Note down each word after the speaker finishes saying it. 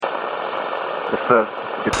The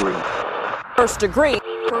first degree. First degree.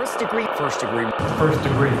 First degree. First degree. First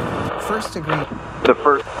degree. First degree. The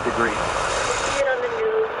first degree. You see it on the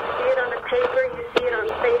news, you see it on the paper, you see it on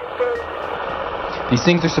Facebook. These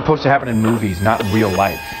things are supposed to happen in movies, not in real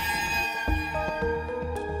life.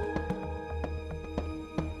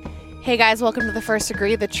 Hey guys, welcome to The First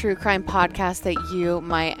Degree, the true crime podcast that you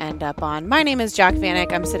might end up on. My name is Jack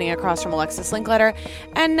Vanek. I'm sitting across from Alexis Linkletter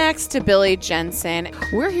and next to Billy Jensen.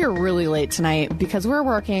 We're here really late tonight because we're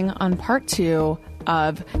working on part 2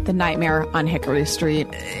 of The Nightmare on Hickory Street.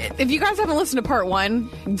 If you guys haven't listened to part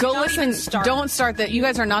 1, go listen. Don't start that. You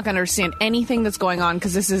guys are not going to understand anything that's going on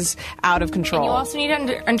because this is out of control. And you also need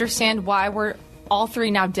to understand why we're all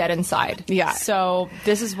three now dead inside. Yeah. So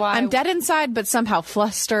this is why I'm dead inside, but somehow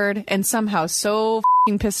flustered and somehow so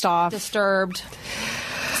f***ing pissed off. disturbed,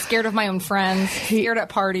 scared of my own friends, scared at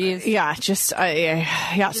parties. Yeah, So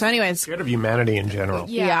anyways. Scared of humanity in general.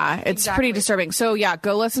 Yeah, it's exactly. pretty disturbing. So yeah,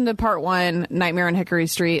 go listen to part 1, Nightmare on Hickory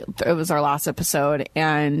Street. It was our last episode.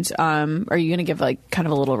 And are you going to give like kind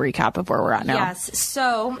of a little recap of where we're at now? Yes.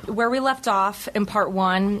 So where we left off in part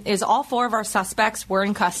 1 is all 4 of our suspects were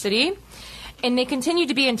in custody. And they continue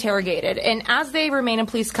to be interrogated. And as they remain in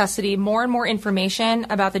police custody, more and more information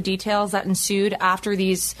about the details that ensued after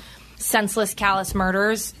these senseless, callous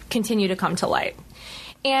murders continue to come to light.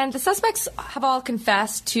 And the suspects have all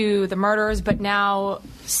confessed to the murders, but now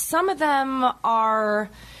some of them are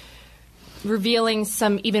revealing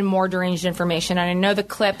some even more deranged information. And I know the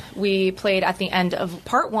clip we played at the end of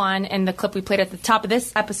part 1 and the clip we played at the top of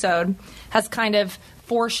this episode has kind of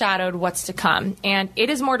foreshadowed what's to come. And it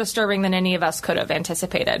is more disturbing than any of us could have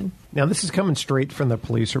anticipated. Now, this is coming straight from the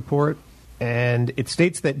police report, and it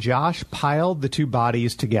states that Josh piled the 2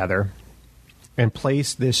 bodies together and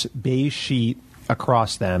placed this beige sheet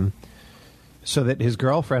across them so that his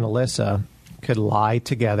girlfriend, Alyssa, could lie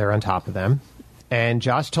together on top of them. And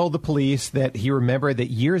Josh told the police that he remembered that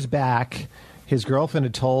years back, his girlfriend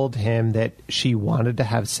had told him that she wanted to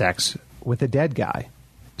have sex with a dead guy.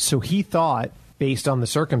 So he thought, based on the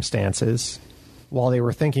circumstances, while they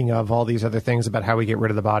were thinking of all these other things about how we get rid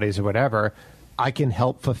of the bodies or whatever, I can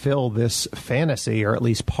help fulfill this fantasy, or at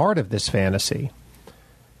least part of this fantasy.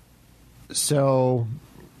 So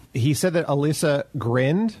he said that Alyssa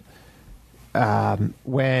grinned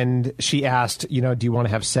when she asked, do you want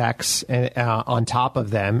to have sex on top of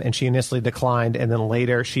them? And she initially declined, and then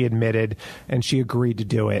later she admitted and she agreed to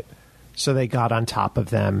do it. So they got on top of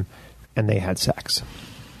them and they had sex.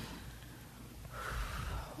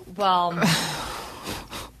 Well,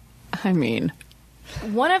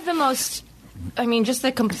 one of the most, just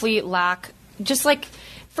the complete lack, just like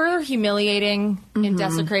further humiliating and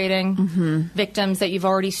desecrating victims that you've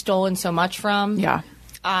already stolen so much from. Yeah.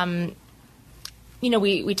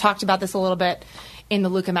 We talked about this a little bit in the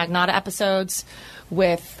Luca Magnotta episodes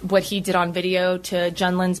with what he did on video to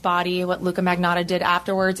Junlin's body, what Luca Magnotta did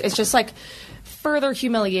afterwards. It's just like further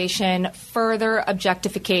humiliation, further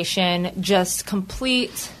objectification, just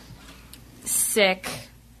complete sick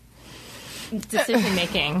decision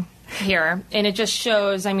making here. And it just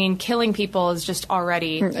shows, killing people is just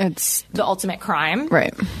already It's the ultimate crime.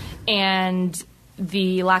 right. And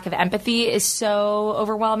the lack of empathy is so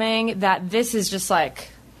overwhelming that this is just like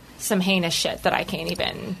some heinous shit that I can't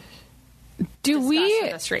even discuss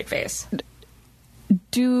with a straight face.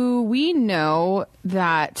 Do we know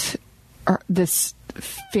that this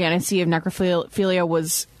fantasy of necrophilia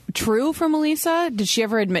was true from Elisa? Did she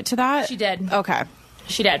ever admit to that? She did. Okay.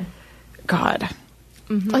 She did. God.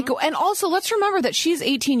 And also, let's remember that she's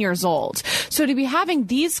 18 years old. So to be having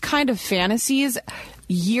these kind of fantasies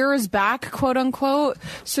years back, quote unquote,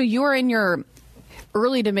 so you're in your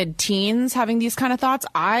early to mid-teens having these kind of thoughts.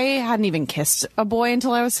 I hadn't even kissed a boy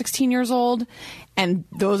until I was 16 years old. And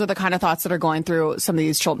those are the kind of thoughts that are going through some of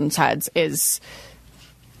these children's heads. Is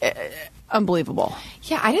unbelievable.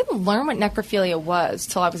 Yeah, I didn't learn what necrophilia was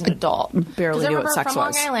till I was an adult. Barely knew what sex from Long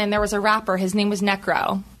was. Island, there was a rapper. His name was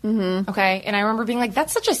Necro. Mm-hmm. Okay, and I remember being like,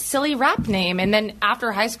 "That's such a silly rap name." And then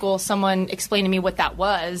after high school, someone explained to me what that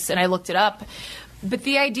was, and I looked it up. But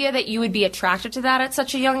the idea that you would be attracted to that at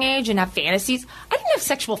such a young age and have fantasies, I didn't have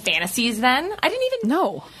sexual fantasies then. I didn't even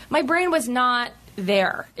know. My brain was not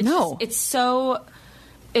there. It's so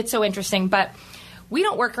interesting, but. We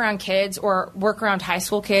don't work around kids or work around high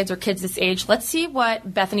school kids or kids this age. Let's see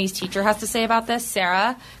what Bethany's teacher has to say about this,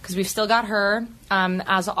 Sarah, because we've still got her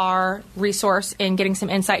as our resource in getting some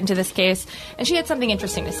insight into this case. And she had something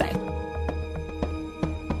interesting to say.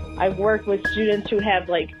 I've worked with students who have,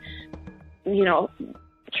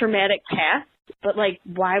 traumatic past, but,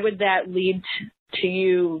 why would that lead to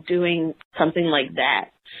you doing something like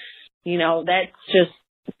that? That's just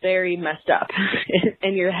very messed up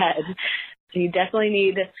in your head. So you definitely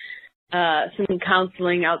need some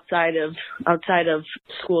counseling outside of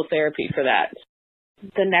school therapy for that.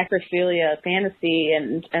 The necrophilia fantasy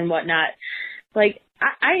and whatnot. Like,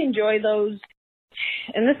 I enjoy those,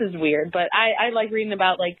 and this is weird, but I like reading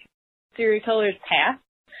about, like, serial killers past.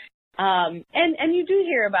 And you do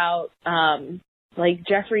hear about, like,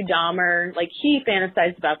 Jeffrey Dahmer. Like, he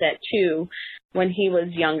fantasized about that, too, when he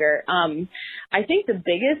was younger. I think the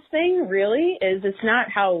biggest thing, really, is it's not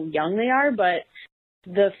how young they are, but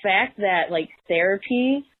the fact that, like,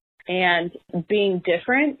 therapy and being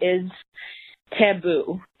different is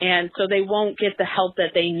taboo. And so they won't get the help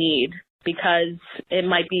that they need because it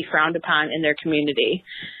might be frowned upon in their community.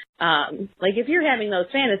 Like, if you're having those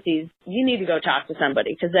fantasies, you need to go talk to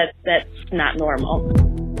somebody because that's not normal.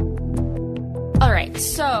 All right,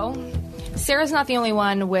 so Sarah's not the only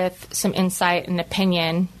one with some insight and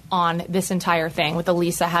opinion on this entire thing, with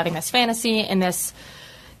Elisa having this fantasy and this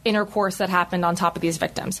intercourse that happened on top of these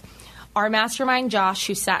victims. Our mastermind, Josh,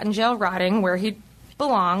 who sat in jail rotting where he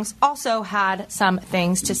belongs, also had some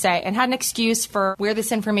things to say and had an excuse for where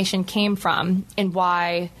this information came from and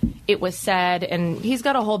why it was said. And he's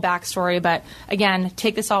got a whole backstory, but again,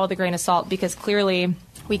 take this all with a grain of salt because clearly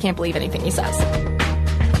we can't believe anything he says.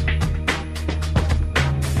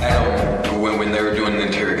 Adam, when they were doing the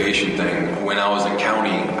interrogation thing, when I was in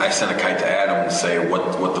county, I sent a kite to Adam to say,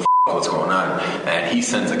 what the what's going on? And he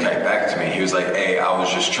sends a kite back to me. He was like, hey, I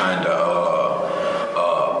was just trying to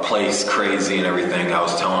place crazy and everything. I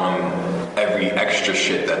was telling him every extra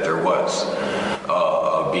shit that there was,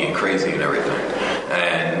 being crazy and everything.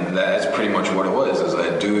 And that's pretty much what it was, is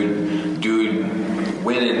that dude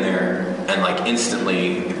went in there and, like,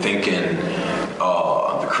 instantly thinking,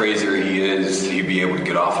 the crazier he is, he'd be able to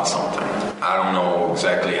get off of something. I don't know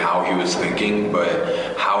exactly how he was thinking,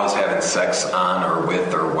 but how is having sex on or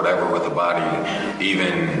with or whatever with a body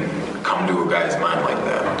even come to a guy's mind like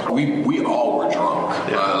that? We all were drunk.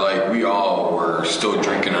 Like, we all were still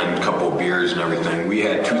drinking on a couple of beers and everything. We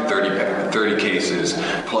had 30 cases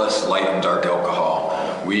plus light and dark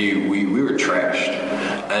alcohol. We were trashed.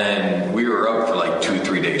 And we were up for like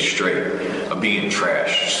 2-3 days straight of being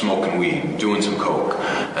trashed, smoking weed, doing some coke.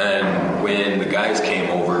 And when the guys came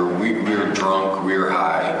over, we were drunk, we were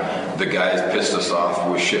high. The guys pissed us off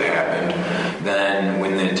when shit happened. Then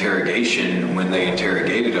when they interrogated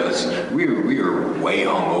us, we were way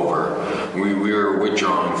hungover. We were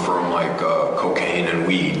withdrawn from like cocaine and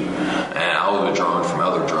weed, and I was withdrawn from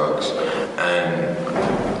other drugs. And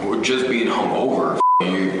we're just being hungover.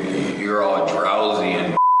 You're all drowsy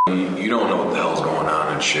and you don't know what the hell's going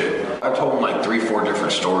on and shit. I told them like 3-4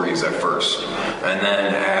 different stories at first. And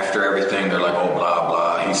then after everything, they're like, oh, blah,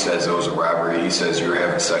 blah. He says it was a robbery. He says you're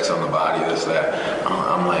having sex on the body, this, that.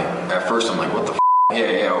 I'm like, at first I'm like, what the f***?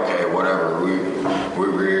 Yeah, okay, whatever. We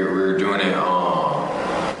were doing it on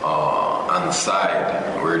the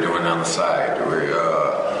side. We were doing it on the side.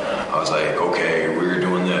 I was like, okay, we were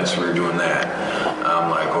doing this, we were doing that. I'm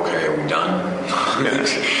like, okay, are we done?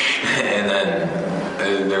 And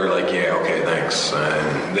then they were like, yeah, okay, thanks.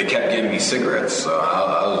 And they kept giving me cigarettes. So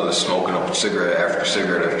I was just smoking up cigarette after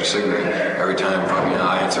cigarette after cigarette. Every time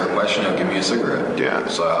I answer a question, they'll give me a cigarette. Yeah.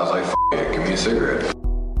 So I was like, f*** it, give me a cigarette.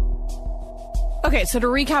 Okay, so to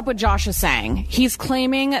recap what Josh is saying, he's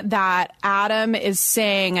claiming that Adam is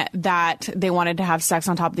saying that they wanted to have sex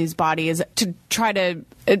on top of these bodies to try to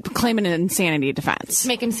claim an insanity defense. To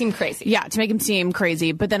make him seem crazy. Yeah, to make him seem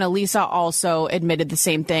crazy. But then Elisa also admitted the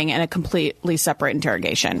same thing in a completely separate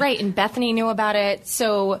interrogation. Right, and Bethany knew about it.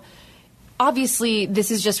 So obviously this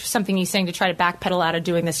is just something he's saying to try to backpedal out of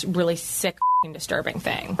doing this really sick, disturbing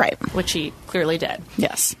thing. Right. Which he clearly did.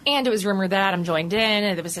 Yes. And it was rumored that Adam joined in,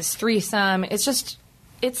 and there was this threesome. It's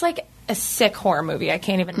like a sick horror movie. I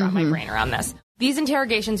can't even wrap my brain around this. These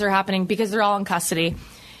interrogations are happening because they're all in custody,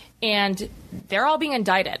 and they're all being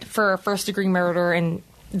indicted for first-degree murder and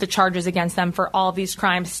the charges against them for all of these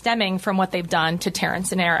crimes stemming from what they've done to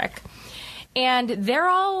Terrence and Eric. And they're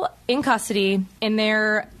all in custody, and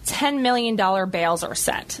their $10 million bails are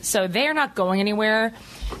set. So they are not going anywhere.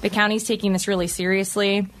 The county's taking this really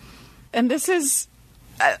seriously. And this is,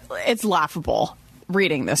 it's laughable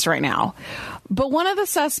reading this right now. But one of the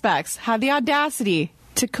suspects had the audacity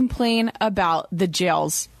to complain about the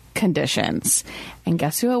jail's conditions. And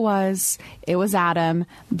guess who it was? It was Adam,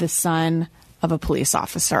 the son of a police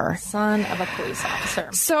officer. Son of a police officer.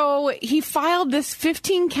 So he filed this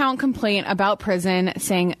 15-count complaint about prison,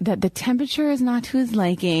 saying that the temperature is not to his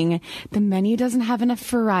liking, the menu doesn't have enough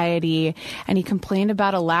variety, and he complained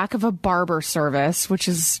about a lack of a barber service, which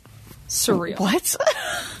is surreal. What?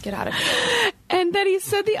 Get out of here. And that he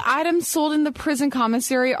said the items sold in the prison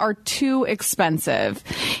commissary are too expensive.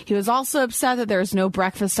 He was also upset that there's no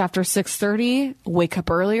breakfast after 6:30. Wake up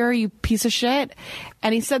earlier, you piece of shit.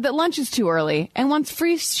 And he said that lunch is too early and wants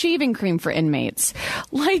free shaving cream for inmates.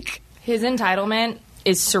 Like, his entitlement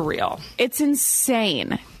is surreal. It's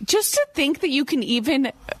insane. Just to think that you can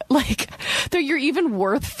even, like, that you're even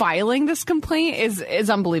worth filing this complaint is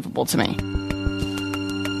unbelievable to me.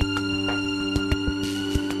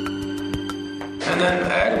 And then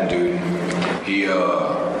Adam, dude, he,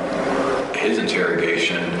 his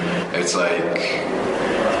interrogation, it's like,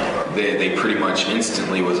 they pretty much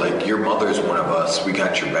instantly was like, your mother's one of us, we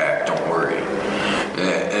got your back, don't worry.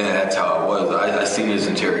 And that's how it was. I seen his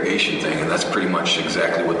interrogation thing, and that's pretty much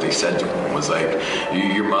exactly what they said to him, was like,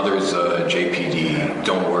 your mother's JPD,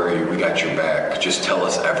 don't worry, we got your back, just tell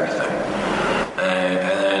us everything. And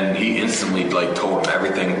then he instantly, like, told him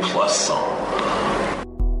everything plus some.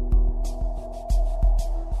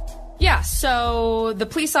 Yeah, so the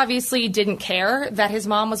police obviously didn't care that his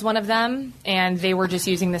mom was one of them, and they were just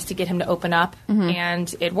using this to get him to open up,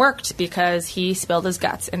 and it worked because he spilled his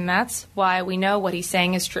guts, and that's why we know what he's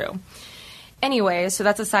saying is true. Anyways, so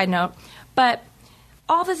that's a side note, but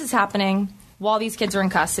all this is happening while these kids are in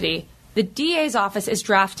custody. The DA's office is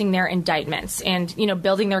drafting their indictments and,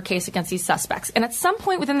 building their case against these suspects, and at some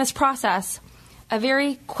point within this process, a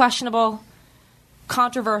very questionable,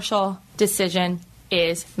 controversial decision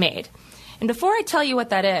is made. And before I tell you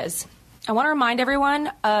what that is, I want to remind everyone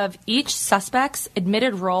of each suspect's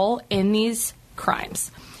admitted role in these crimes.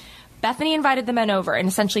 Bethany invited the men over and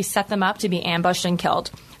essentially set them up to be ambushed and killed.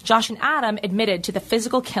 Josh and Adam admitted to the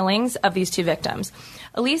physical killings of these two victims.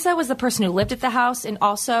 Elisa was the person who lived at the house and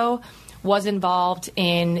also was involved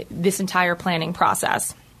in this entire planning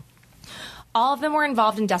process. All of them were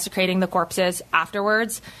involved in desecrating the corpses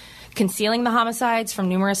afterwards, concealing the homicides from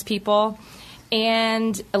numerous people.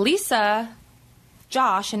 And Elisa,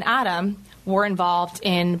 Josh, and Adam were involved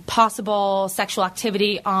in possible sexual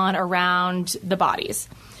activity on around the bodies.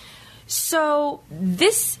 So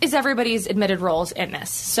this is everybody's admitted roles in this.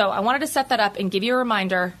 So I wanted to set that up and give you a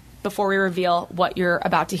reminder before we reveal what you're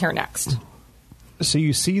about to hear next. So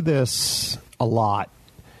you see this a lot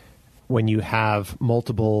when you have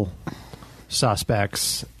multiple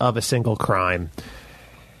suspects of a single crime.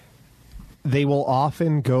 They will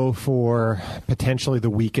often go for potentially the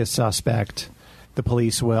weakest suspect, the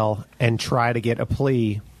police will, and try to get a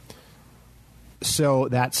plea so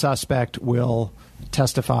that suspect will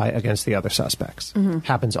testify against the other suspects.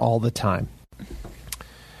 Happens all the time.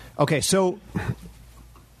 Okay, so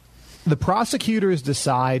the prosecutors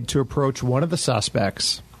decide to approach one of the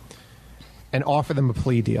suspects and offer them a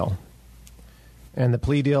plea deal. And the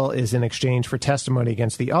plea deal is in exchange for testimony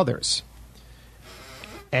against the others.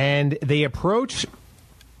 And they approach,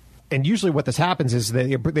 and usually what this happens is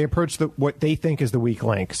they approach what they think is the weak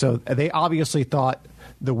link. So they obviously thought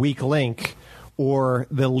the weak link or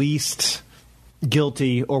the least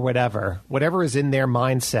guilty or whatever is in their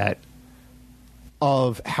mindset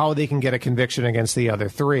of how they can get a conviction against the other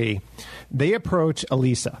three. They approach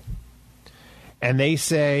Elisa and they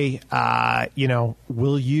say,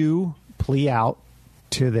 will you plea out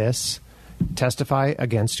to this, testify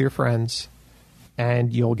against your friends,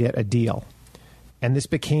 and you'll get a deal. And this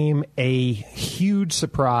became a huge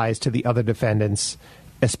surprise to the other defendants,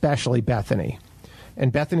 especially Bethany.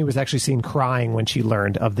 And Bethany was actually seen crying when she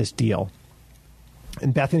learned of this deal.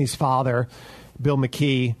 And Bethany's father, Bill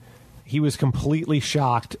McKee, he was completely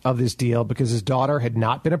shocked of this deal because his daughter had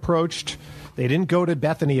not been approached. They didn't go to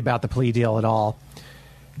Bethany about the plea deal at all.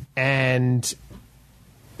 And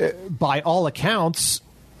by all accounts,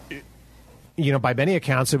 by many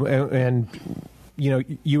accounts, and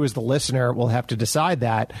you as the listener will have to decide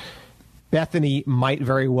that Bethany might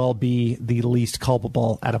very well be the least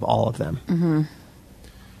culpable out of all of them.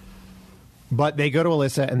 But they go to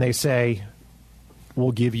Alyssa and they say,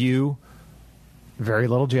 we'll give you very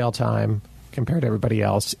little jail time compared to everybody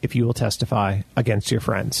else if you will testify against your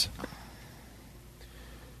friends.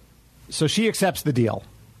 So she accepts the deal.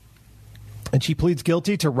 And she pleads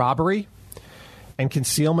guilty to robbery and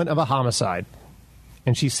concealment of a homicide.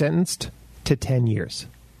 And she's sentenced to 10 years.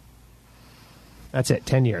 That's it,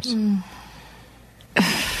 10 years.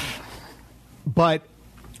 But,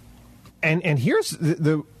 and here's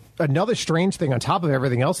the another strange thing on top of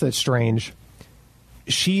everything else that's strange.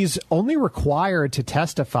 She's only required to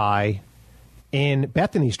testify in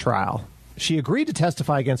Bethany's trial. She agreed to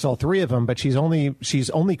testify against all three of them, but she's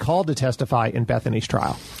only called to testify in Bethany's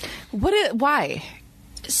trial. Why?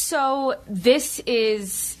 So this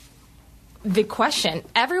is the question.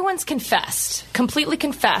 Everyone's completely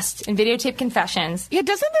confessed in videotape confessions. Yeah,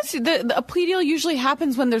 doesn't a plea deal usually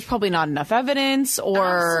happens when there's probably not enough evidence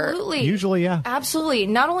or... Absolutely. Usually, yeah. Absolutely.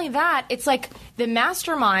 Not only that, it's like the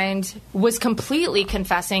mastermind was completely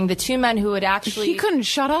confessing, the two men who had actually... He couldn't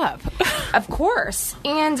shut up. Of course.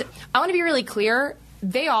 And I want to be really clear.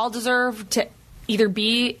 They all deserve to either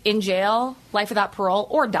be in jail, life without parole,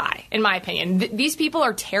 or die, in my opinion. These people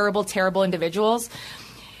are terrible, terrible individuals.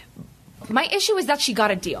 My issue is that she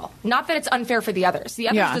got a deal. Not that it's unfair for the others. The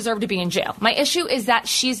others deserve to be in jail. My issue is that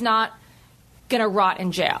she's not going to rot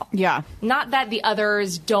in jail. Yeah. Not that the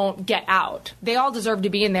others don't get out. They all deserve to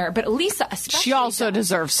be in there. But Lisa especially... She also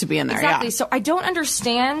deserves to be in there, Exactly. yeah. So I don't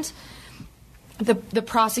understand the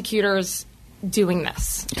prosecutors doing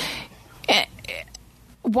this.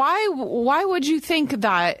 Why would you think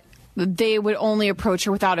that they would only approach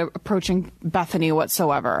her without approaching Bethany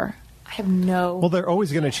whatsoever? I have no... Well, they're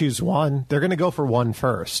always going to choose one. They're going to go for one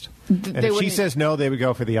first. And if she says no, they would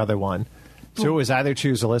go for the other one. So it was either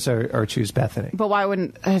choose Alyssa or choose Bethany. But why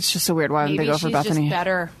wouldn't... It's just so weird. Why wouldn't they go for Bethany? Maybe she's just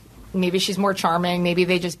better. Maybe she's more charming. Maybe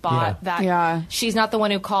they just bought that. Yeah. She's not the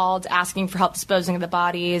one who called asking for help disposing of the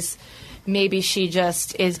bodies. Maybe she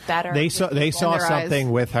just is better. They saw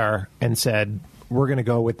something with her and said, we're going to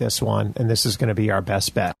go with this one, and this is going to be our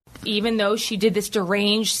best bet. Even though she did this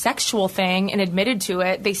deranged sexual thing and admitted to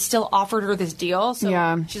it, they still offered her this deal.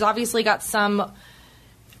 So she's obviously got some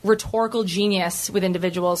rhetorical genius with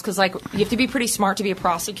individuals, because like you have to be pretty smart to be a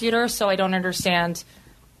prosecutor. So I don't understand.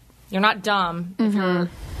 You're not dumb if you're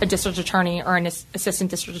a district attorney or an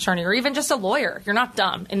assistant district attorney or even just a lawyer. You're not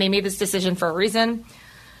dumb. And they made this decision for a reason.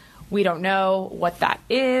 We don't know what that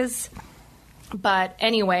is. But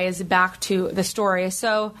anyways, back to the story.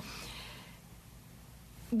 So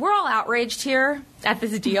we're all outraged here at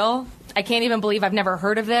this deal. I can't even believe I've never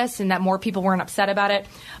heard of this and that more people weren't upset about it.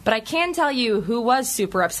 But I can tell you who was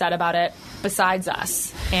super upset about it besides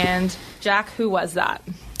us. And Jack, who was that?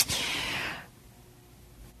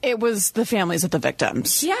 It was the families of the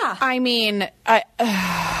victims. Yeah. I mean...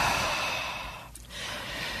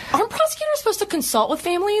 Aren't prosecutors supposed to consult with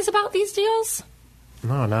families about these deals?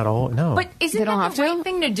 No, not all. No. But isn't that the right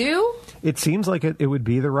thing to do? It seems like it would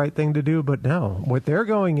be the right thing to do, but no. What they're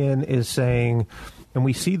going in is saying, and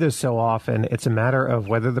we see this so often, it's a matter of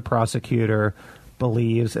whether the prosecutor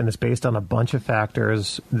believes, and it's based on a bunch of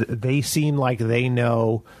factors. They seem like they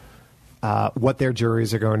know what their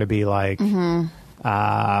juries are going to be like,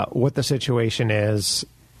 what the situation is,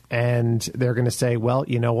 and they're going to say, well,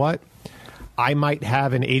 you know what? I might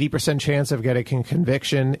have an 80% chance of getting a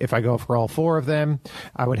conviction if I go for all four of them.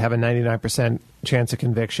 I would have a 99% chance of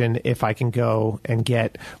conviction if I can go and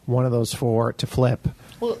get one of those four to flip.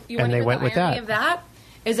 Well, you and they went with that. Of that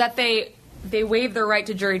is that they waived their right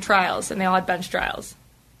to jury trials and they all had bench trials.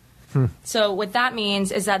 So what that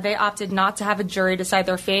means is that they opted not to have a jury decide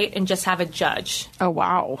their fate and just have a judge. Oh,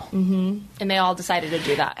 wow. And they all decided to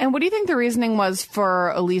do that. And what do you think the reasoning was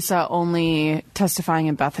for Elisa only testifying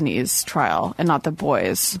in Bethany's trial and not the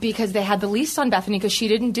boys? Because they had the lease on Bethany because she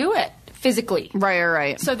didn't do it physically.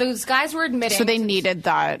 Right. So those guys were admitting. So they needed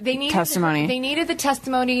that testimony. They needed the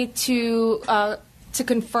testimony to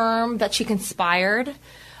confirm that she conspired.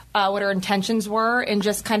 What her intentions were, and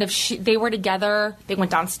just kind of they were together. They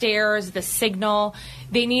went downstairs. The signal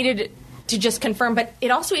they needed to just confirm, but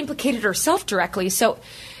it also implicated herself directly. So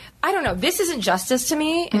I don't know. This isn't justice to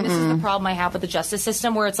me, and this is the problem I have with the justice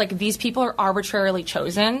system, where it's like these people are arbitrarily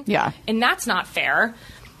chosen. Yeah, and that's not fair.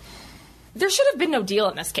 There should have been no deal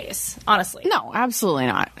in this case, honestly. No, absolutely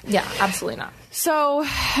not. Yeah, absolutely not. So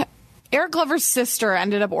Eric Glover's sister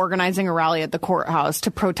ended up organizing a rally at the courthouse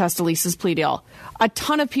to protest Elisa's plea deal. A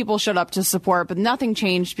ton of people showed up to support, but nothing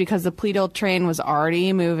changed because the plea deal train was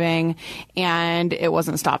already moving and it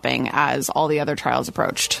wasn't stopping as all the other trials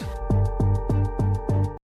approached.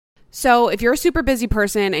 So if you're a super busy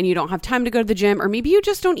person and you don't have time to go to the gym, or maybe you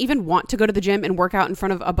just don't even want to go to the gym and work out in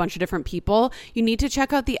front of a bunch of different people, you need to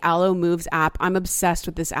check out the Alo Moves app. I'm obsessed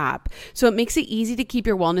with this app. So it makes it easy to keep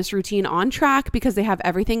your wellness routine on track because they have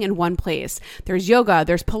everything in one place. There's yoga,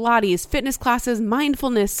 there's Pilates, fitness classes,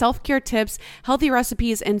 mindfulness, self-care tips, healthy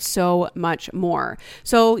recipes, and so much more.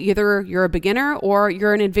 So either you're a beginner or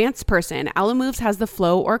you're an advanced person, Alo Moves has the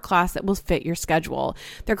flow or class that will fit your schedule.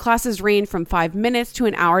 Their classes range from 5 minutes to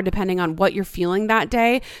an hour depending depending on what you're feeling that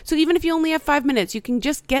day. So even if you only have 5 minutes, you can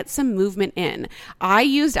just get some movement in. I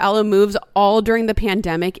used Alo Moves all during the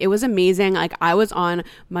pandemic. It was amazing. Like, I was on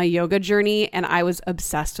my yoga journey and I was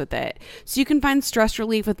obsessed with it. So you can find stress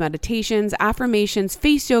relief with meditations, affirmations,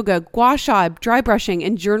 face yoga, gua sha, dry brushing,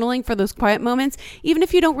 and journaling for those quiet moments, even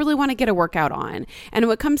if you don't really want to get a workout on. And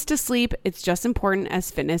when it comes to sleep, it's just important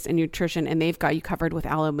as fitness and nutrition, and they've got you covered with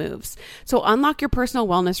Alo Moves. So unlock your personal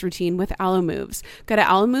wellness routine with Alo Moves. Go to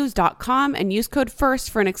alomoves.com and use code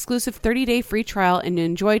FIRST for an exclusive 30-day free trial and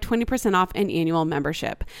enjoy 20% off an annual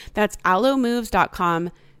membership. That's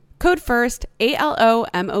alomoves.com, code FIRST,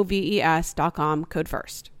 ALOMOVES.com, code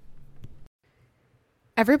FIRST.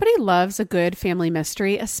 Everybody loves a good family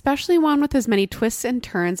mystery, especially one with as many twists and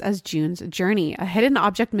turns as June's Journey, a hidden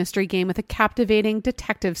object mystery game with a captivating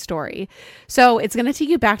detective story. So it's going to take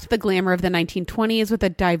you back to the glamour of the 1920s with a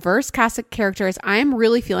diverse cast of characters. I'm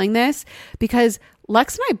really feeling this because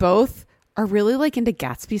Lex and I both are really like into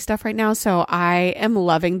Gatsby stuff right now. So I am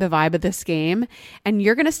loving the vibe of this game. And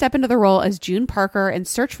you're going to step into the role as June Parker and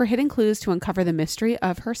search for hidden clues to uncover the mystery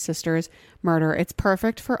of her sister's murder. It's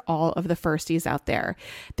perfect for all of the firsties out there.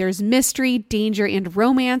 There's mystery, danger, and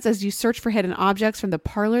romance as you search for hidden objects from the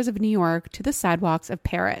parlors of New York to the sidewalks of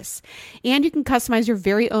Paris. And you can customize your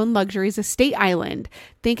very own luxuries estate island.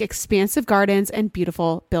 Think expansive gardens and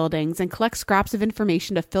beautiful buildings, and collect scraps of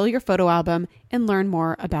information to fill your photo album and learn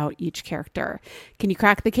more about each character. Can you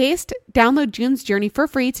crack the case? Download June's Journey for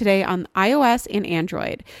free today on iOS and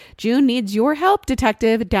Android. June needs your help,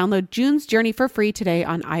 detective. Download June's Journey for free today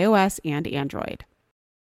on iOS and Android.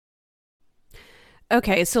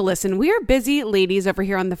 Okay, so listen, we are busy ladies over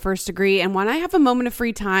here on the First Degree, and when I have a moment of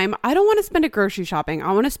free time, I don't want to spend it grocery shopping.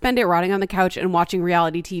 I want to spend it rotting on the couch and watching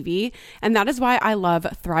reality TV, and that is why I love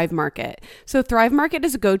Thrive Market. So Thrive Market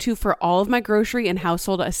is a go-to for all of my grocery and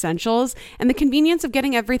household essentials, and the convenience of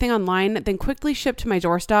getting everything online then quickly shipped to my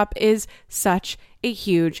doorstep is such a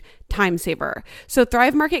huge time saver. So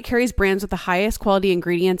Thrive Market carries brands with the highest quality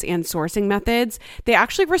ingredients and sourcing methods. They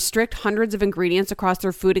actually restrict hundreds of ingredients across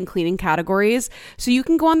their food and cleaning categories. So you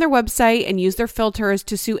can go on their website and use their filters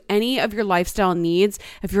to suit any of your lifestyle needs.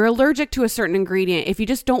 If you're allergic to a certain ingredient, if you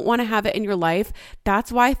just don't want to have it in your life,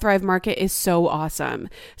 that's why Thrive Market is so awesome.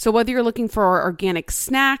 So whether you're looking for organic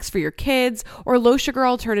snacks for your kids or low sugar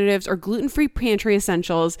alternatives or gluten-free pantry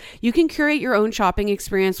essentials, you can curate your own shopping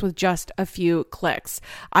experience with just a few clicks.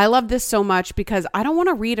 I love this so much because I don't want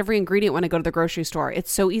to read every ingredient when I go to the grocery store.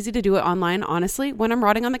 It's so easy to do it online, honestly, when I'm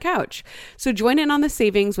rotting on the couch. So join in on the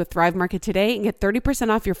savings with Thrive Market today and get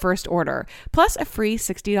 30% off your first order, plus a free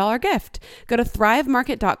 $60 gift. Go to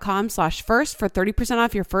thrivemarket.com/first for 30%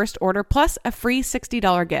 off your first order, plus a free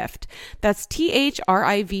 $60 gift. That's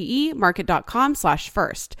THRIVE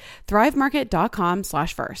market.com/first.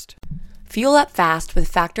 thrivemarket.com/first. Fuel up fast with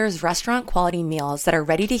Factor's restaurant quality meals that are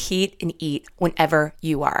ready to heat and eat whenever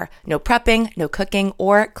you are. No prepping, no cooking,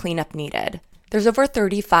 or cleanup needed. There's over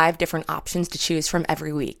 35 different options to choose from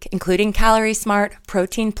every week, including Calorie Smart,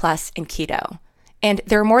 Protein Plus, and Keto. And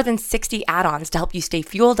there are more than 60 add-ons to help you stay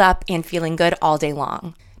fueled up and feeling good all day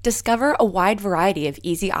long. Discover a wide variety of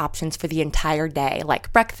easy options for the entire day,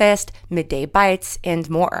 like breakfast, midday bites, and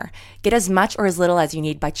more. Get as much or as little as you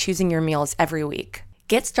need by choosing your meals every week.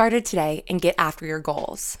 Get started today and get after your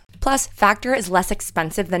goals. Plus, Factor is less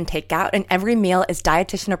expensive than takeout, and every meal is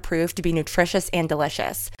dietitian approved to be nutritious and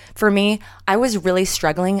delicious. For me, I was really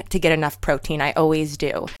struggling to get enough protein. I always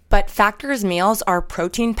do. But Factor's meals are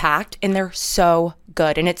protein packed and they're so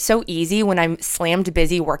good. And it's so easy when I'm slammed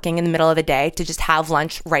busy working in the middle of the day to just have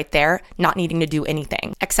lunch right there, not needing to do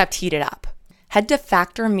anything except heat it up. Head to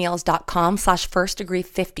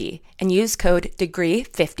factormeals.com/firstdegree50 and use code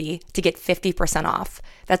degree50 to get 50% off.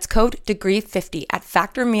 That's code degree50 at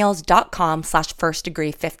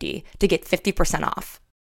factormeals.com/firstdegree50 to get 50% off.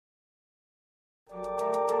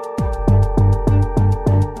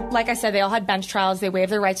 Like I said, they all had bench trials. They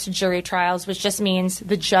waived their rights to jury trials, which just means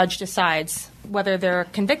the judge decides whether they're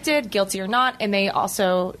convicted, guilty or not, and they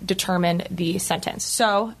also determine the sentence.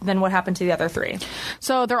 So then what happened to the other three?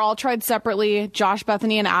 So they're all tried separately. Josh,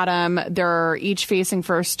 Bethany, and Adam, they're each facing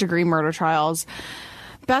first-degree murder trials.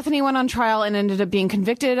 Bethany went on trial and ended up being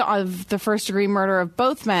convicted of the first-degree murder of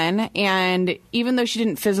both men. And even though she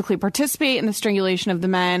didn't physically participate in the strangulation of the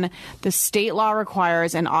men, the state law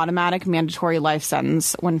requires an automatic mandatory life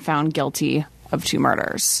sentence when found guilty of two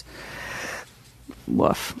murders.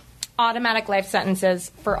 Woof. Automatic life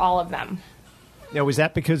sentences for all of them. Now, was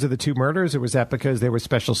that because of the two murders, or was that because there were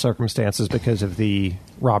special circumstances because of the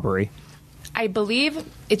robbery? I believe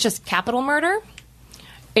it's just capital murder.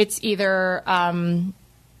 It's either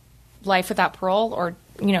life without parole or,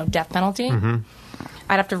 death penalty. Mm-hmm.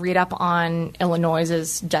 I'd have to read up on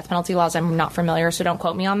Illinois's death penalty laws. I'm not familiar, so don't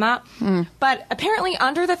quote me on that. But apparently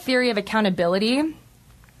under the theory of accountability,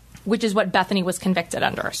 which is what Bethany was convicted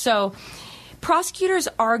under. So prosecutors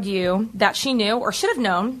argue that she knew or should have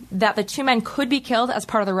known that the two men could be killed as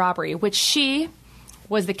part of the robbery, which she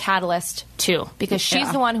was the catalyst to, because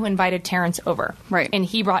she's the one who invited Terrence over. Right. And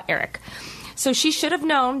he brought Eric. So she should have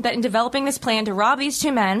known that in developing this plan to rob these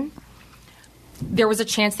two men, there was a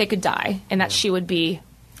chance they could die and that she would be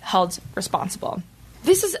held responsible.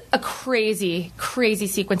 This is a crazy, crazy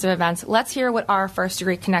sequence of events. Let's hear what our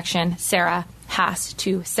first-degree connection, Sarah, has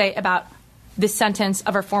to say about this sentence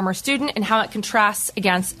of our former student and how it contrasts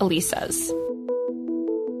against Elisa's.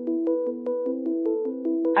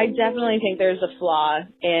 I definitely think there's a flaw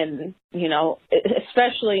in,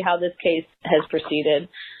 especially how this case has proceeded.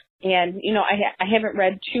 And, I haven't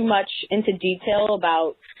read too much into detail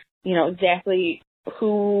about, exactly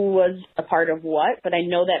who was a part of what, but I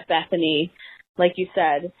know that Bethany, like you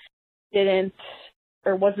said, didn't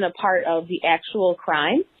or wasn't a part of the actual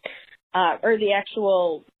crime or the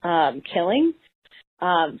actual killing.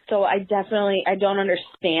 So I don't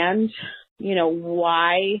understand,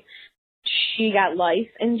 why she got life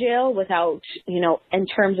in jail without, in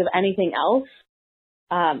terms of anything else.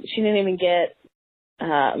 She didn't even get,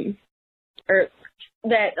 or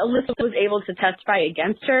that Alyssa was able to testify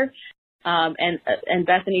against her. And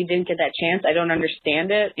Bethany didn't get that chance. I don't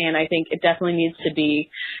understand it. And I think it definitely needs to be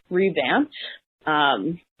revamped.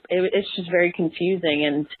 It's just very confusing,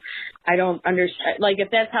 and I don't understand. Like, if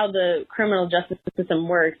that's how the criminal justice system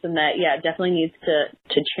works, then that, it definitely needs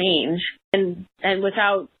to change. And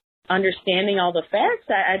without understanding all the facts,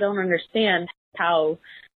 I don't understand how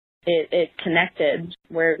it connected,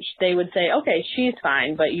 where they would say, okay, she's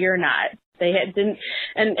fine, but you're not. They didn't,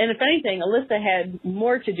 and if anything, Alyssa had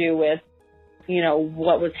more to do with,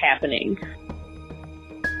 what was happening.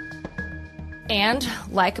 And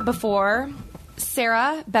like before,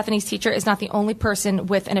 Sarah, Bethany's teacher, is not the only person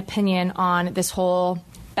with an opinion on this whole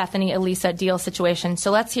Bethany-Elisa deal situation.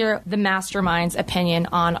 So let's hear the mastermind's opinion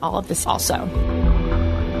on all of this also.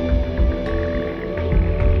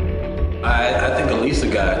 I think Elisa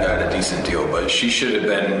got a decent deal, but she should have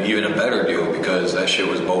been even a better deal because that shit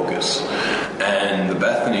was bogus. And the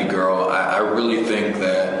Bethany girl, I really think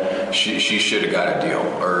that she should have got a deal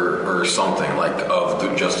or something, like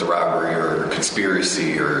of just the robbery or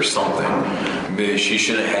conspiracy or something. But she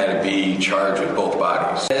shouldn't have had to be charged with both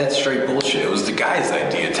bodies. That's straight bullshit. It was the guy's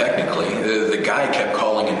idea, technically. The guy kept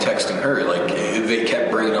calling and texting her. Like, they kept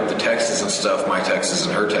bringing up the texts and stuff, my texts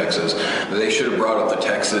and her texts. They should have brought up the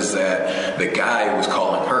texts that the guy was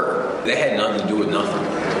calling her. They had nothing to do with nothing.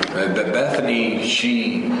 But Bethany,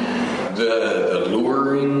 the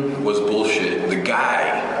luring was bullshit. The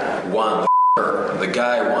guy wanted her. The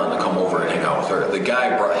guy wanted to come over and hang out with her. The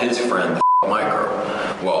guy brought his friend to my girl.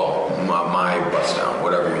 Well, my bust down,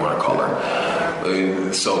 whatever you want to call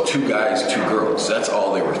her. So 2 guys, 2 girls. That's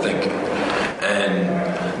all they were thinking.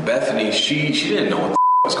 And Bethany, she didn't know what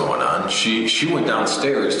was going on. She went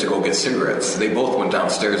downstairs to go get cigarettes. They both went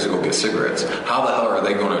downstairs to go get cigarettes. How the hell are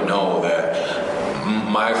they going to know that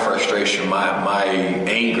my frustration, my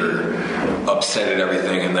anger upset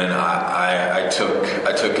everything, and then I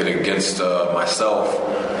took it against myself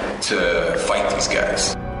to fight these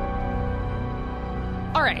guys?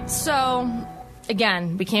 All right, so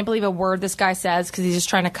again, we can't believe a word this guy says because he's just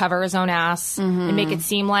trying to cover his own ass and make it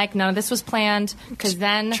seem like none of this was planned, because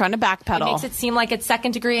then trying to backpedal. It makes it seem like it's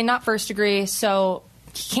second degree and not first degree, so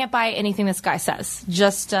you can't buy anything this guy says.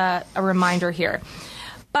 Just a reminder here.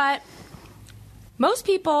 But most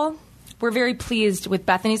people were very pleased with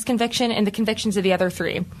Bethany's conviction and the convictions of the other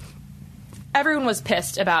 3. Everyone was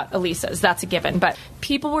pissed about Elisa's, that's a given, but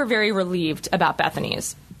people were very relieved about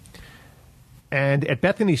Bethany's. And at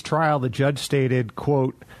Bethany's trial, the judge stated,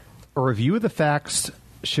 quote, "A review of the facts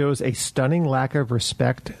shows a stunning lack of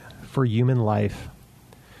respect for human life,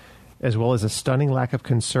 as well as a stunning lack of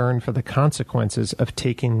concern for the consequences of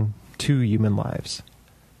taking 2 human lives."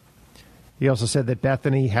 He also said that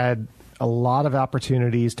Bethany had a lot of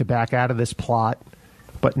opportunities to back out of this plot,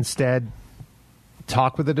 but instead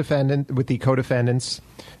talked with the co-defendants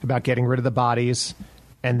about getting rid of the bodies,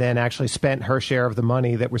 and then actually spent her share of the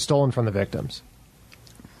money that was stolen from the victims.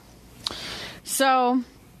 So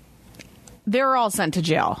they were all sent to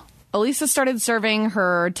jail. Elisa started serving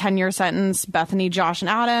her 10-year sentence. Bethany, Josh, and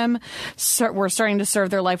Adam were starting to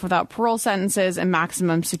serve their life without parole sentences in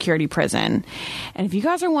maximum security prison. And if you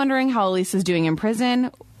guys are wondering how Elisa's doing in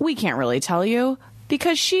prison, we can't really tell you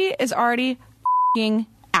because she is already f***ing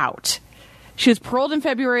out. She was paroled in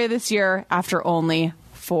February of this year after only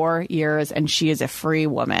 4 years, and she is a free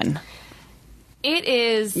woman. It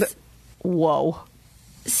is Whoa.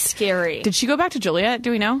 scary. Did she go back to Juliet?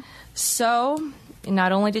 Do we know? So,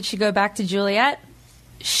 not only did she go back to Juliet,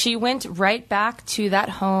 she went right back to that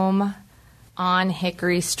home on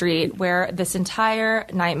Hickory Street where this entire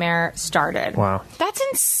nightmare started. Wow. That's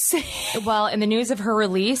insane. Well, and the news of her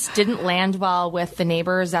release didn't land well with the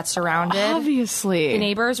neighbors that surrounded. Obviously. The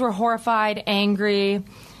neighbors were horrified, angry,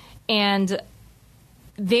 and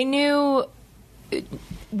they knew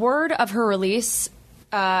word of her release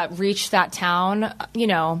reached that town,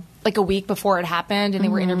 like a week before it happened, and they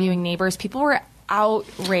were interviewing neighbors. People were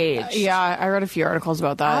outraged. Yeah, I read a few articles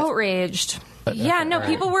about that. Outraged. Yeah, no,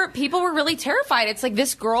 people were really terrified. It's like,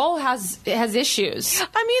 this girl has issues.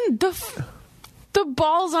 I mean, the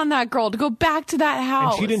balls on that girl to go back to that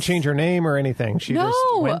house. And she didn't change her name or anything. She just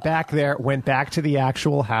went back there, went back to the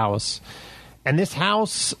actual house. And this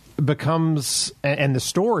house becomes, and the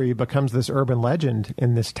story becomes this urban legend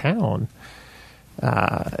in this town.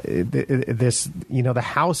 The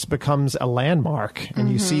house becomes a landmark,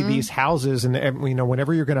 and you see these houses, and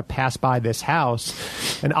whenever you're going to pass by this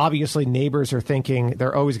house, and obviously neighbors are thinking,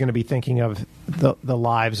 they're always going to be thinking of the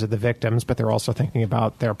lives of the victims, but they're also thinking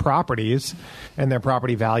about their properties and their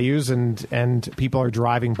property values, and people are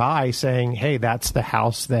driving by saying, hey, that's the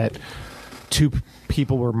house that two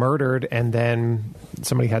people were murdered and then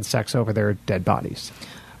somebody had sex over their dead bodies.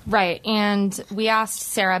 Right, and we asked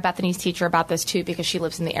Sarah, Bethany's teacher, about this too because she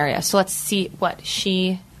lives in the area. So let's see what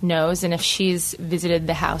she knows and if she's visited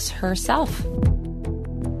the house herself.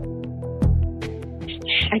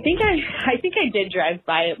 I think I did drive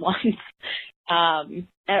by it once,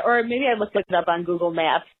 or maybe I looked it up on Google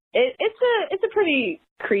Maps. It's a pretty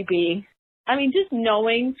creepy. I mean, just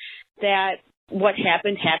knowing that what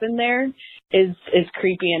happened there is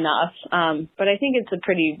creepy enough. But I think it's a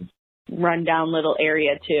pretty rundown little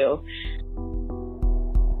area too.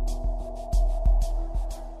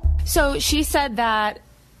 So she said that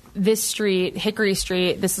this street, Hickory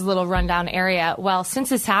Street, this is a little rundown area. Well, since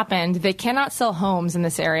this happened, they cannot sell homes in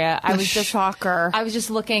this area. Shocker. I was just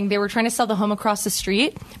looking. They were trying to sell the home across the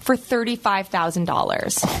street for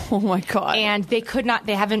 $35,000. Oh my God. And they could not,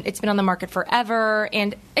 it's been on the market forever.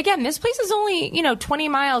 And again, this place is only, 20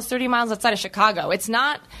 miles, 30 miles outside of Chicago. It's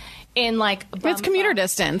not in like it's commuter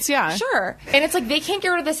distance, yeah. Sure. And it's like, they can't get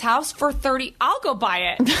rid of this house for I'll go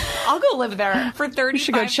buy it. I'll go live there for $35,000. You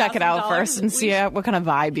should go check it out first and see what kind of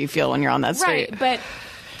vibe you feel when you're on that street. Right. But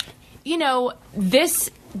this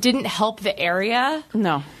didn't help the area.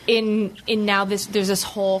 No. In now there's this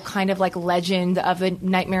whole kind of like legend of the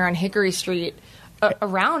nightmare on Hickory Street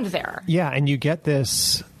around there. Yeah, and you get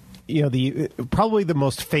this, probably the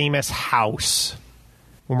most famous house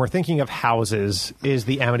when we're thinking of houses is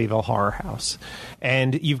the Amityville Horror House.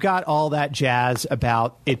 And you've got all that jazz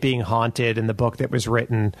about it being haunted in the book that was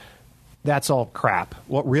written. That's all crap.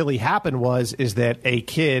 What really happened is that a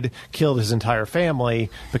kid killed his entire family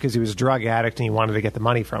because he was a drug addict and he wanted to get the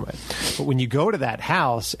money from it. But when you go to that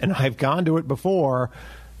house, and I've gone to it before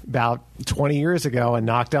about 20 years ago and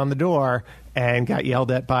knocked on the door and got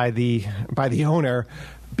yelled at by the owner,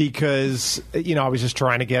 because, I was just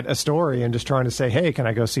trying to get a story and just trying to say, hey, can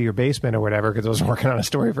I go see your basement or whatever, because I was working on a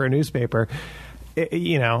story for a newspaper,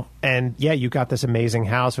 and yeah, you got this amazing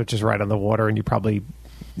house, which is right on the water, and you probably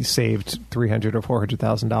saved $300,000 or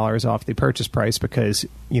 $400,000 off the purchase price because,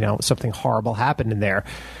 something horrible happened in there.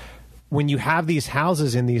 When you have these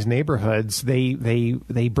houses in these neighborhoods,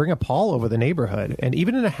 they bring a pall over the neighborhood. And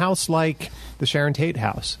even in a house like the Sharon Tate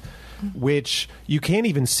house, which you can't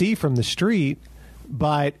even see from the street,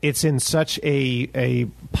 but it's in such a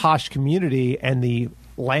posh community, and the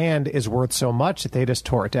land is worth so much that they just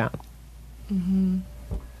tore it down. Mm-hmm.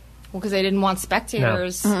 Well, because they didn't want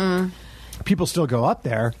spectators. No. People still go up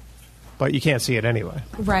there, but you can't see it anyway.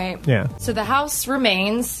 Right. Yeah. So the house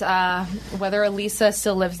remains, whether Elisa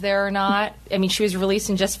still lives there or not. I mean, she was released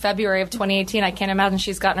in just February of 2018. I can't imagine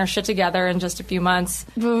she's gotten her shit together in just a few months.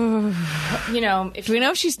 Do we know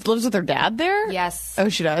if she lives with her dad there? Yes. Oh,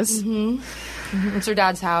 she does? Mm-hmm. It's her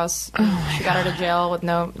dad's house. Oh, she got her to jail with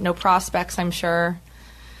no prospects, I'm sure.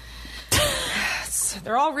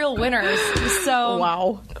 They're all real winners. So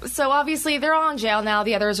wow. So obviously they're all in jail now.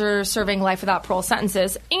 The others are serving life without parole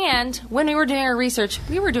sentences. And when we were doing our research,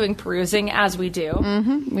 we were doing perusing, as we do.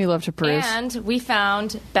 Mm-hmm. We love to peruse. And we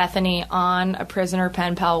found Bethany on a prisoner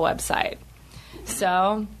pen pal website.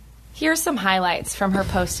 So here's some highlights from her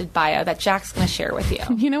posted bio that Jack's going to share with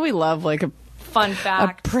you. We love like a fun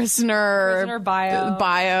fact. A prisoner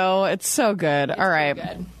bio. It's so good. It's all right.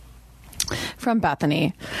 Good. From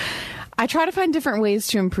Bethany. I try to find different ways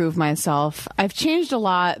to improve myself. I've changed a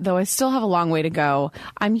lot, though I still have a long way to go.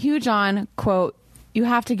 I'm huge on, quote, You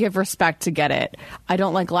have to give respect to get it. I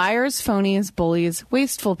don't like liars, phonies, bullies,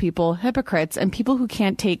 wasteful people, hypocrites, and people who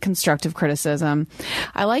can't take constructive criticism.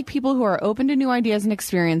 I like people who are open to new ideas and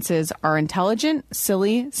experiences, are intelligent,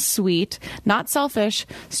 silly, sweet, not selfish,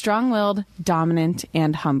 strong-willed, dominant,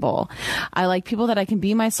 and humble. I like people that I can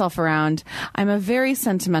be myself around. I'm a very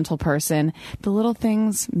sentimental person. The little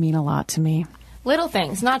things mean a lot to me. Little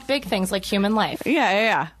things, not big things like human life.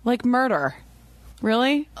 Yeah. Like murder.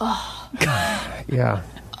 Really? Oh. Yeah.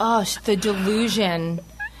 Oh, the delusion,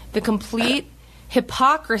 the complete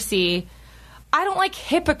hypocrisy. I don't like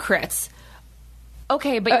hypocrites.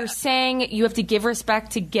 Okay, but you're saying you have to give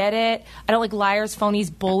respect to get it. I don't like liars,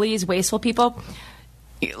 phonies, bullies, wasteful people.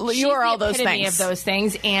 You are all those things. Of those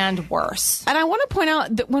things and worse. And I want to point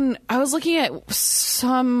out that when I was looking at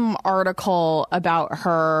some article about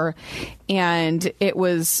her, and it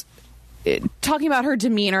was talking about her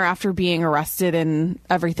demeanor after being arrested and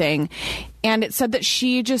everything, and it said that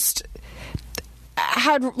she just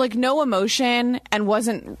had like no emotion and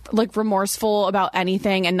wasn't like remorseful about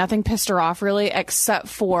anything, and nothing pissed her off really except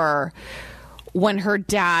for when her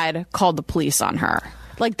dad called the police on her.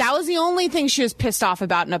 Like, that was the only thing she was pissed off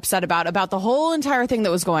about and upset about the whole entire thing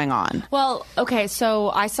that was going on. Well, okay,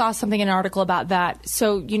 so I saw something in an article about that.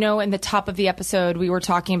 So, you know, in the top of the episode, we were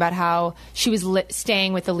talking about how she was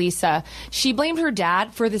staying with Elisa. She blamed her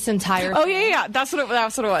dad for this entire thing. Oh, yeah. That's what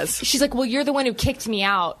it was. She's like, well, you're the one who kicked me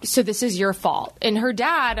out, so this is your fault. And her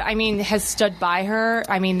dad, I mean, has stood by her.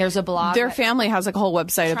 I mean, there's a blog. Their family has like a whole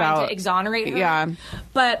website about to exonerate her. Yeah.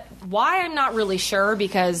 But why, I'm not really sure,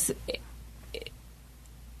 because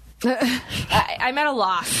I'm at a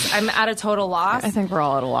loss. I'm at a total loss. I think we're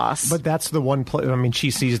all at a loss. But that's the one place. I mean,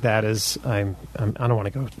 she sees that as I don't want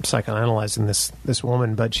to go psychoanalyzing this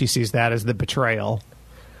woman, but she sees that as the betrayal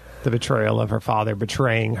of her father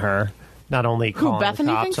betraying her. Not only calling Bethany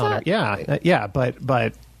the cops thinks on that? her, yeah,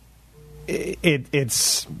 but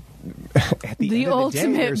it's at the end of the ultimate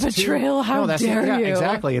day, there's betrayal. Two, How dare you?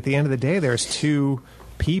 Exactly. At the end of the day, there's two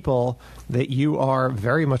people that you are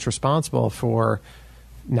very much responsible for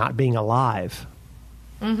not being alive.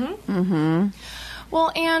 Mm-hmm. Mm-hmm.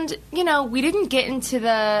 Well, and, you know, we didn't get into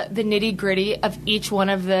the nitty-gritty of each one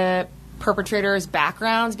of the perpetrators'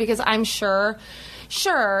 backgrounds, because I'm sure,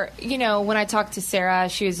 you know, when I talked to Sarah,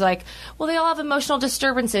 she was like, well, they all have emotional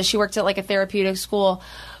disturbances. She worked at, like, a therapeutic school.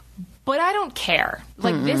 But I don't care.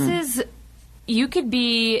 Like, this is, you could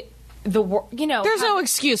be you know, there's no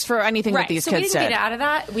excuse for anything that these kids did. We didn't get out of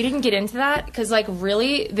that. We didn't get into that because, like,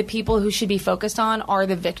 really, the people who should be focused on are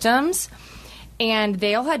the victims, and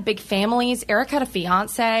they all had big families. Eric had a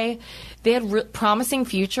fiance. They had promising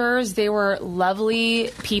futures. They were lovely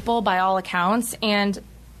people by all accounts. And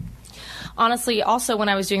honestly, also when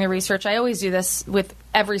I was doing the research, I always do this with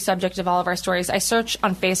every subject of all of our stories. I search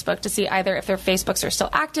on Facebook to see either if their Facebooks are still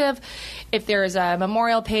active, if there is a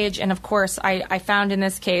memorial page, and of course, I found in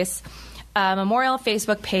this case a memorial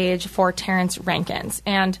Facebook page for Terrence Rankins.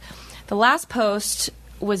 And the last post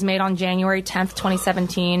was made on January 10th,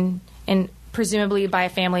 2017, and presumably by a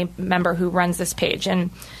family member who runs this page.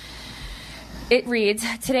 And it reads,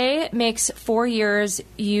 "Today makes 4 years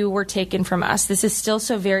you were taken from us. This is still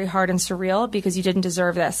so very hard and surreal because you didn't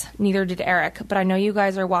deserve this. Neither did Eric, but I know you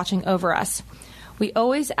guys are watching over us. We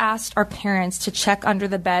always asked our parents to check under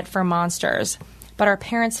the bed for monsters, but our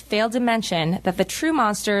parents failed to mention that the true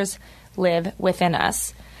monsters live within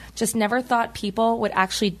us. Just never thought people would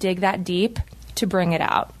actually dig that deep to bring it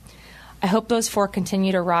out. I hope those 4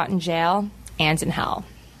 continue to rot in jail and in hell."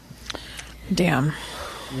 Damn.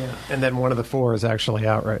 Yeah. And then one of the 4 is actually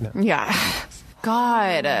out right now. Yeah.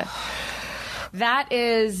 God. That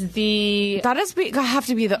is have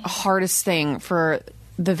to be the hardest thing for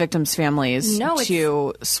the victims' families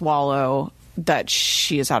to swallow, that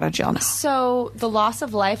she is out of jail now. So the loss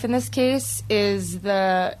of life in this case is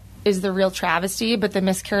the real travesty, but the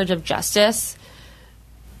miscarriage of justice,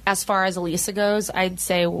 as far as Elisa goes, I'd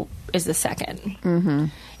say is the second. Mm-hmm.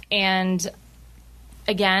 And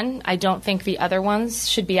again, I don't think the other ones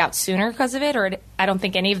should be out sooner because of it, or I don't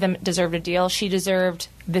think any of them deserved a deal. She deserved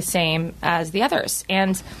the same as the others.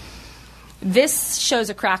 And this shows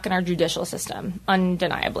a crack in our judicial system,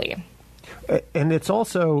 undeniably. And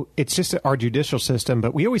it's just our judicial system,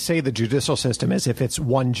 but we always say the judicial system as if it's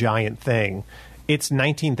one giant thing. It's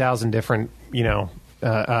 19,000 different,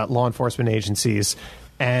 law enforcement agencies,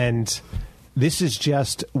 and this is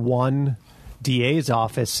just one DA's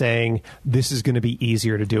office saying this is going to be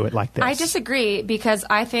easier to do it like this. I disagree, because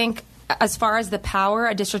I think as far as the power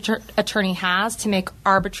a district attorney has to make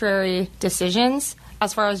arbitrary decisions,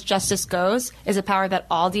 as far as justice goes, is a power that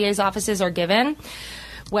all DA's offices are given.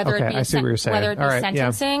 Whether Okay, it be I see what you're saying. whether it be All right,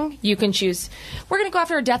 yeah. sentencing, you can choose. We're going to go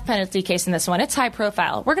after a death penalty case in this one. It's high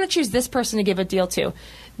profile. We're going to choose this person to give a deal to.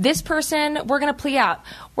 This person, we're going to plea out.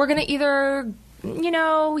 We're going to either,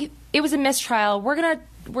 it was a mistrial. We're going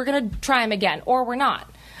to try him again, or we're not.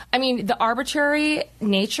 I mean, the arbitrary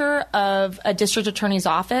nature of a district attorney's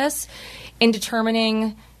office in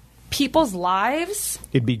determining people's lives.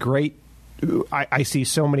 It'd be great. I see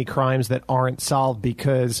so many crimes that aren't solved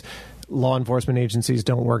because law enforcement agencies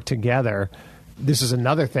don't work together. This is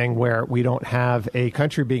another thing where we don't have a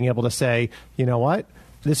country being able to say, you know what,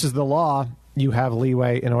 this is the law. You have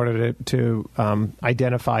leeway in order to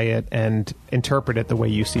identify it and interpret it the way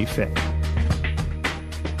you see fit.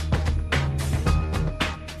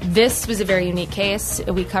 This was a very unique case.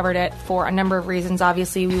 We covered it for a number of reasons.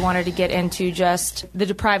 Obviously, we wanted to get into just the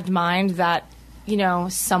deprived mind that,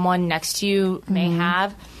 someone next to you may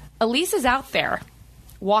have. Elise is out there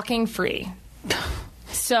walking free.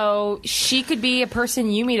 So she could be a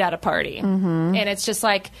person you meet at a party. And it's just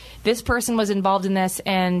like, this person was involved in this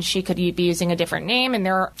and she could be using a different name, and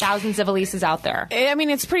there are thousands of Elises out there. I mean,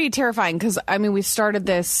 it's pretty terrifying because, we started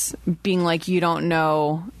this being like, you don't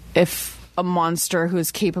know if a monster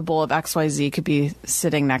who's capable of XYZ could be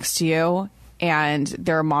sitting next to you, and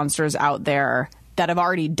there are monsters out there that have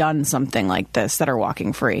already done something like this that are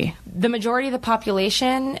walking free. The majority of the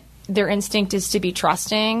population, their instinct is to be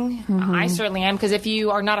trusting. I certainly am, because if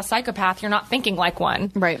you are not a psychopath, you're not thinking like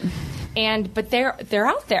one. Right. But they're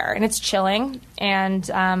out there, and it's chilling. And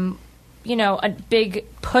a big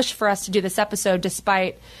push for us to do this episode,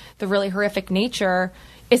 despite the really horrific nature,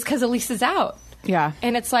 is because Elise is out. Yeah.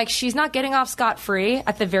 And it's like, she's not getting off scot-free.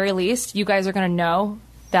 At the very least, you guys are going to know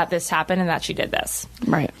that this happened and that she did this.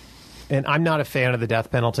 Right. And I'm not a fan of the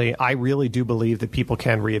death penalty. I really do believe that people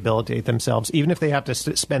can rehabilitate themselves, even if they have to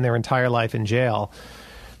spend their entire life in jail,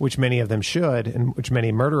 which many of them should, and which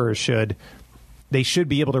many murderers should. They should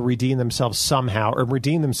be able to redeem themselves somehow, or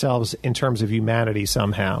redeem themselves in terms of humanity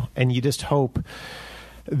somehow. And you just hope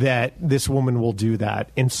that this woman will do that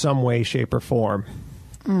in some way, shape, or form.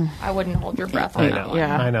 I wouldn't hold your breath on that one.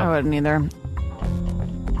 Yeah, I know. I wouldn't either.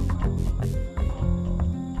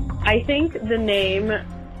 I think the name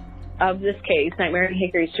of this case, Nightmare on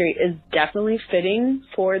Hickory Street, is definitely fitting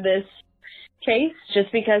for this case,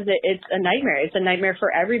 just because it's a nightmare. It's a nightmare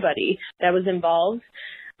for everybody that was involved.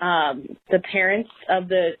 The parents of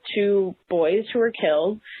the two boys who were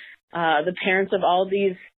killed, the parents of all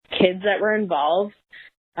these kids that were involved.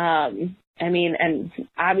 And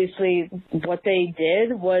obviously what they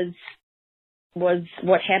did was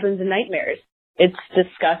what happens in nightmares. It's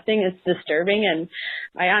disgusting, it's disturbing, and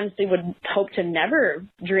I honestly would hope to never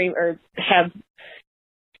dream or have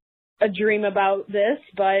a dream about this,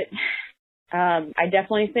 but I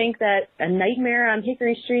definitely think that a Nightmare on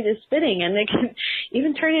Hickory Street is fitting, and it can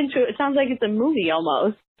even turn into, it sounds like it's a movie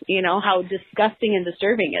almost, how disgusting and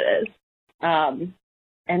disturbing it is.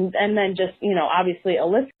 And then just, obviously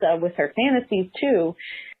Alyssa with her fantasies too.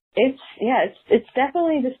 It's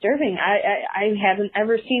definitely disturbing. I haven't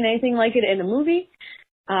ever seen anything like it in a movie.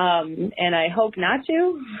 And I hope not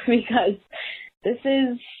to, because this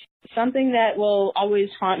is something that will always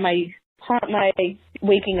haunt my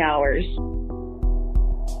waking hours.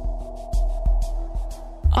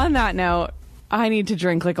 On that note, I need to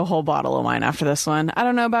drink like a whole bottle of wine after this one. I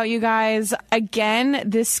don't know about you guys. Again,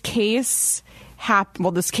 this case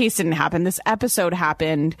this case didn't happen. This episode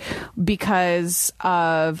happened because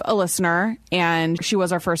of a listener, and she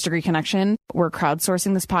was our first degree connection. We're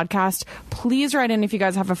crowdsourcing this podcast. Please write in if you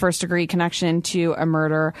guys have a first degree connection to a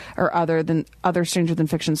murder or other stranger than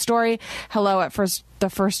fiction story. Hello at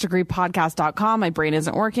thefirstdegreepodcast.com. My brain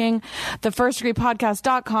isn't working.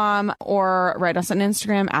 Thefirstdegreepodcast.com, or write us on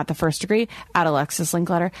Instagram at thefirstdegree, at Alexis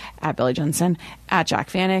Linkletter, at Billy Jensen, at Jack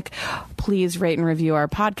Vanek. Please rate and review our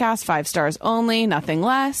podcast. 5 stars only, nothing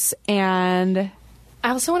less. And I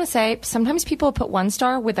also want to say, sometimes people put 1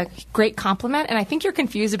 star with a great compliment, and I think you're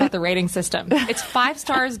confused about the rating system. It's 5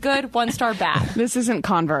 stars good, 1 star bad. This isn't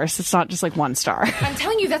Converse. It's not just like 1 star. I'm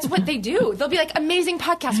telling you, that's what they do. They'll be like, amazing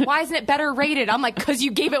podcast. Why isn't it better rated? I'm like, because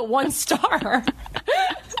you gave it 1 star.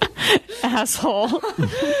 Asshole.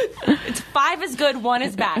 It's 5 is good, 1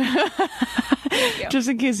 is bad. Just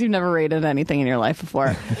in case you've never rated anything in your life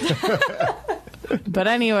before. But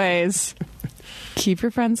anyways, keep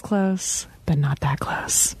your friends close, but not that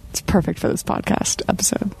close. It's perfect for this podcast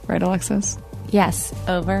episode. Right, Alexis? Yes.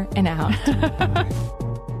 Over and out.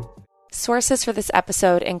 Sources for this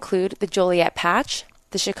episode include the Joliet Patch,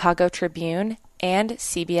 the Chicago Tribune, and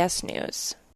CBS News.